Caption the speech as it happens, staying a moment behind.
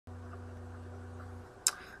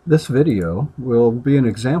This video will be an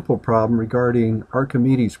example problem regarding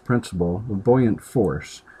Archimedes' principle of buoyant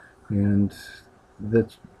force. And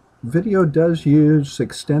the video does use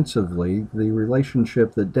extensively the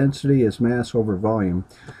relationship that density is mass over volume.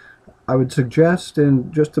 I would suggest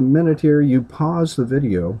in just a minute here you pause the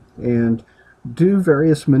video and do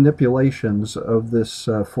various manipulations of this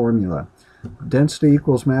formula. Density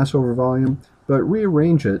equals mass over volume, but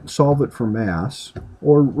rearrange it, solve it for mass,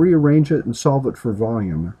 or rearrange it and solve it for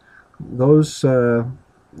volume. Those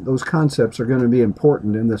concepts are going to be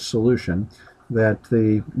important in this solution, that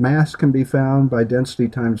the mass can be found by density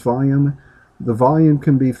times volume, the volume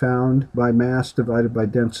can be found by mass divided by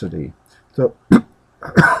density. So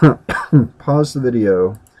pause the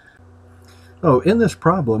video. In this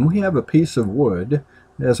problem we have a piece of wood.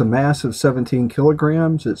 It has a mass of 17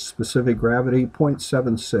 kilograms, its specific gravity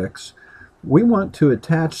 0.76. We want to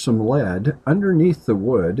attach some lead underneath the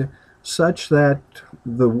wood such that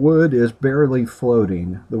the wood is barely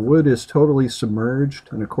floating. The wood is totally submerged,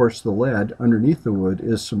 and of course the lead underneath the wood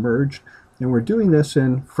is submerged, and we're doing this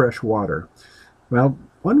in fresh water. Well,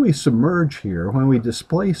 when we submerge here, when we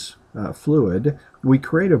displace fluid, we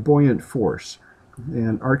create a buoyant force.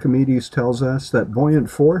 And Archimedes tells us that buoyant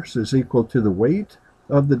force is equal to the weight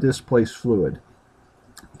of the displaced fluid.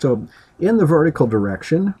 So in the vertical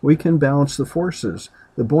direction, we can balance the forces.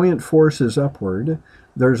 The buoyant force is upward.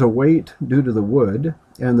 There's a weight due to the wood,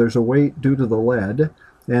 and there's a weight due to the lead,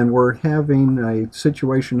 and we're having a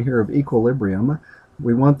situation here of equilibrium.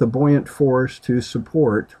 We want the buoyant force to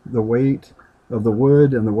support the weight of the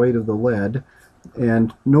wood and the weight of the lead,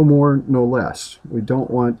 and no more, no less. We don't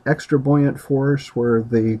want extra buoyant force where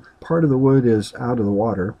the part of the wood is out of the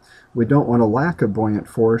water. We don't want a lack of buoyant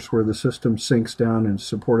force where the system sinks down and is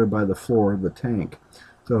supported by the floor of the tank.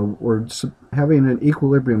 So we're having an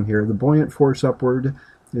equilibrium here. The buoyant force upward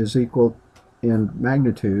is equal in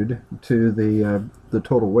magnitude to the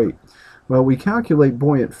total weight. Well, we calculate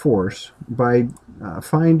buoyant force by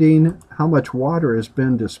finding how much water has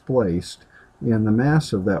been displaced in the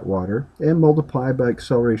mass of that water and multiply by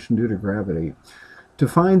acceleration due to gravity. To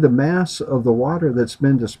find the mass of the water that's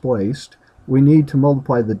been displaced, we need to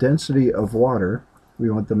multiply the density of water.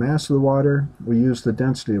 We want the mass of the water, we use the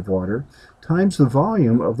density of water, times the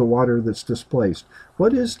volume of the water that's displaced.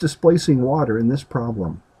 What is displacing water in this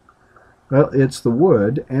problem? Well, it's the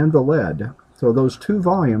wood and the lead. So those two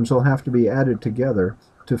volumes will have to be added together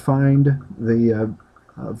to find the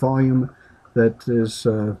volume that is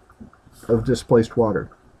of displaced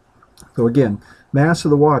water. So again, mass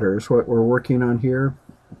of the water is what we're working on here,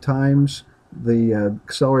 times the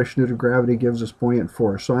acceleration due to gravity gives us buoyant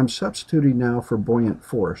force. So I'm substituting now for buoyant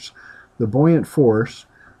force. The buoyant force,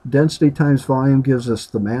 density times volume, gives us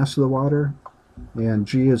the mass of the water, and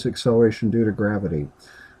g is acceleration due to gravity.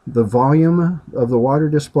 The volume of the water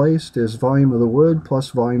displaced is volume of the wood plus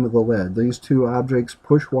volume of the lead. These two objects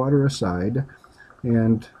push water aside,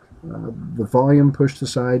 and the volume pushed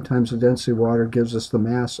aside times the density of water gives us the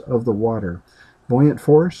mass of the water. Buoyant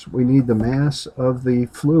force, we need the mass of the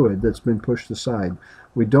fluid that's been pushed aside.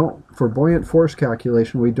 For buoyant force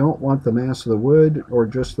calculation, we don't want the mass of the wood or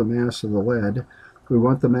just the mass of the lead. We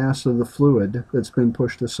want the mass of the fluid that's been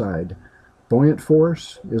pushed aside. Buoyant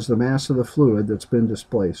force is the mass of the fluid that's been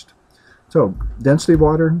displaced. So density of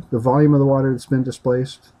water, the volume of the water that's been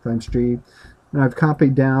displaced, times g. And I've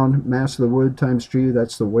copied down mass of the wood times g,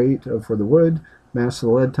 that's the weight for the wood. Mass of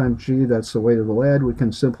the lead times g, that's the weight of the lead. We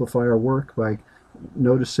can simplify our work by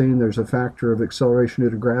noticing there's a factor of acceleration due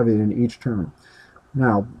to gravity in each term.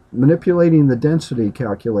 Now, manipulating the density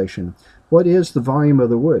calculation. What is the volume of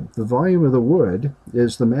the wood? The volume of the wood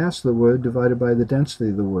is the mass of the wood divided by the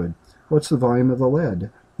density of the wood. What's the volume of the lead?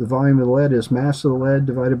 The volume of the lead is mass of the lead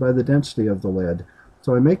divided by the density of the lead.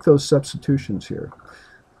 So I make those substitutions here.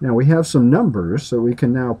 Now we have some numbers that we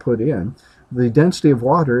can now put in. The density of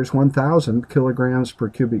water is 1,000 kilograms per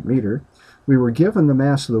cubic meter. We were given the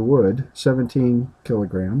mass of the wood, 17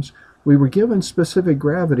 kilograms. We were given specific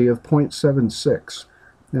gravity of 0.76.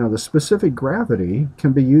 Now the specific gravity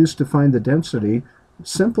can be used to find the density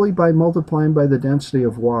simply by multiplying by the density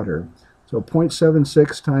of water. So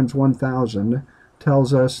 0.76 times 1,000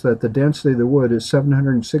 tells us that the density of the wood is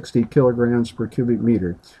 760 kilograms per cubic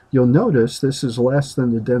meter. You'll notice this is less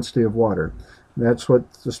than the density of water. That's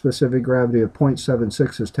what the specific gravity of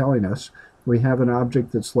 0.76 is telling us. We have an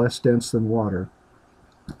object that's less dense than water.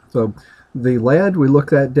 So the lead, we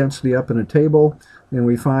look that density up in a table, and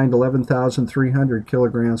we find 11,300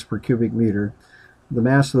 kilograms per cubic meter. The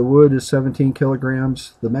mass of the wood is 17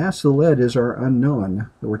 kilograms. The mass of the lead is our unknown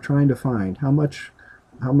that we're trying to find. How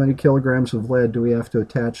many kilograms of lead do we have to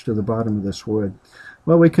attach to the bottom of this wood?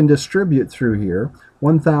 Well, we can distribute through here.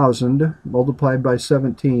 1,000 multiplied by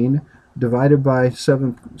 17 divided by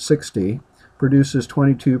 760 produces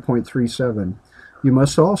 22.37. You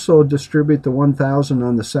must also distribute the 1,000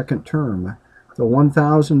 on the second term. The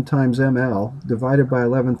 1,000 times ml divided by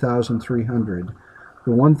 11,300.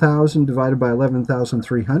 The 1,000 divided by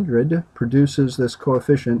 11,300 produces this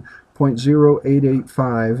coefficient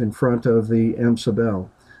 0.0885 in front of the m sub l.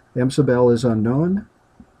 M sub l is unknown,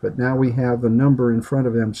 but now we have a number in front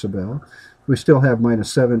of m sub l. We still have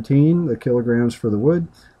minus 17, the kilograms for the wood.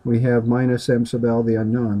 We have minus m sub l, the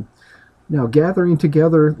unknown. Now, gathering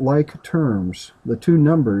together like terms, the two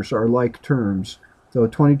numbers are like terms. So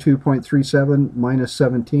 22.37 minus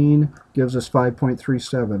 17 gives us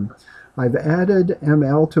 5.37. I've added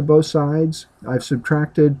ml to both sides. I've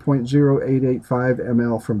subtracted 0.0885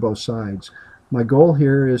 ml from both sides. My goal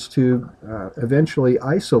here is to eventually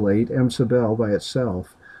isolate m sub l by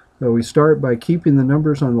itself. So we start by keeping the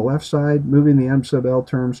numbers on the left side, moving the m sub l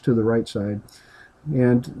terms to the right side.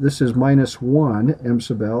 And this is minus 1 m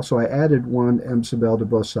sub l, so I added 1 m sub l to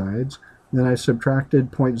both sides. Then I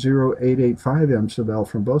subtracted 0.0885 m sub l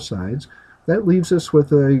from both sides. That leaves us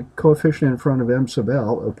with a coefficient in front of m sub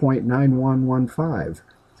l of 0.9115.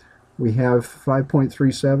 We have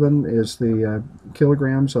 5.37 is the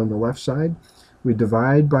kilograms on the left side. We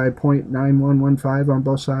divide by 0.9115 on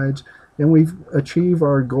both sides, and we achieve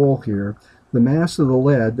our goal here. The mass of the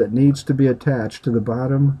lead that needs to be attached to the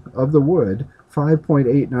bottom of the wood,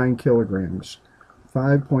 5.89 kilograms.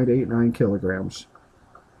 5.89 kilograms.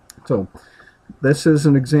 So this is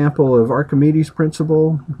an example of Archimedes'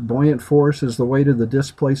 principle. Buoyant force is the weight of the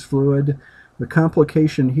displaced fluid. The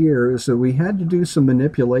complication here is that we had to do some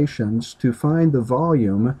manipulations to find the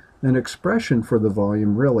volume, an expression for the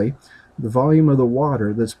volume really, the volume of the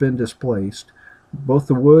water that's been displaced. Both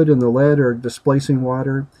the wood and the lead are displacing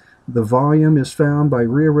water. The volume is found by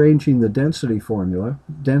rearranging the density formula.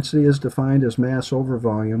 Density is defined as mass over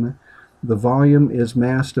volume. The volume is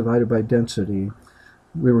mass divided by density.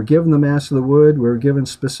 We were given the mass of the wood. We were given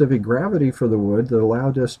specific gravity for the wood that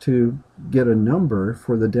allowed us to get a number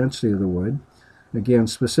for the density of the wood. Again,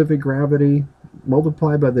 specific gravity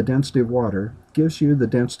multiplied by the density of water gives you the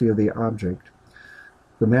density of the object.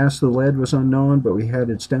 The mass of the lead was unknown, but we had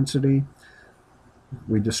its density.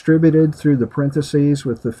 We distributed through the parentheses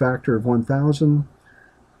with the factor of 1,000.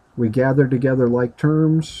 We gathered together like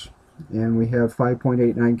terms, and we have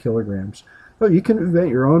 5.89 kilograms. Well, you can invent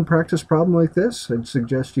your own practice problem like this. I'd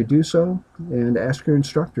suggest you do so, and ask your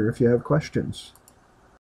instructor if you have questions.